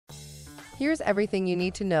Here's everything you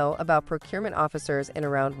need to know about procurement officers in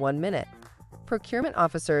around 1 minute. Procurement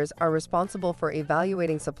officers are responsible for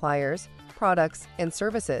evaluating suppliers, products, and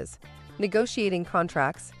services, negotiating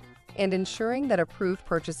contracts, and ensuring that approved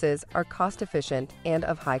purchases are cost-efficient and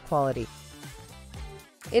of high quality.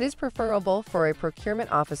 It is preferable for a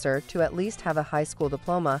procurement officer to at least have a high school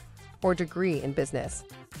diploma or degree in business.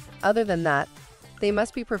 Other than that, they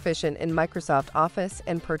must be proficient in Microsoft Office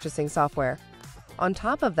and purchasing software. On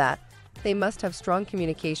top of that, they must have strong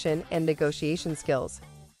communication and negotiation skills.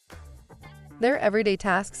 Their everyday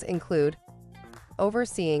tasks include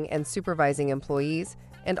overseeing and supervising employees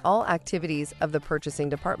and all activities of the purchasing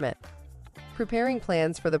department, preparing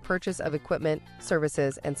plans for the purchase of equipment,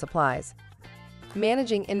 services, and supplies,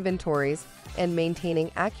 managing inventories and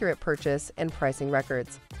maintaining accurate purchase and pricing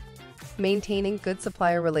records, maintaining good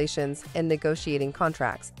supplier relations and negotiating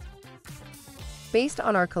contracts. Based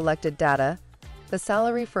on our collected data, the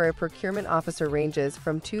salary for a procurement officer ranges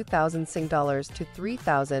from 2,000 Sing dollars to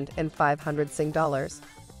 3,500 Sing dollars,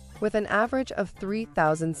 with an average of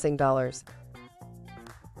 3,000 Sing dollars.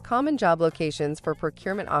 Common job locations for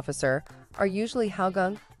procurement officer are usually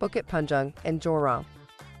Hougang, Bukit Panjang, and Jorong.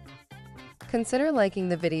 Consider liking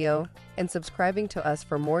the video and subscribing to us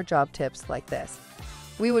for more job tips like this.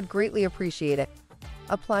 We would greatly appreciate it.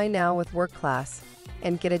 Apply now with WorkClass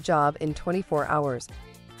and get a job in 24 hours.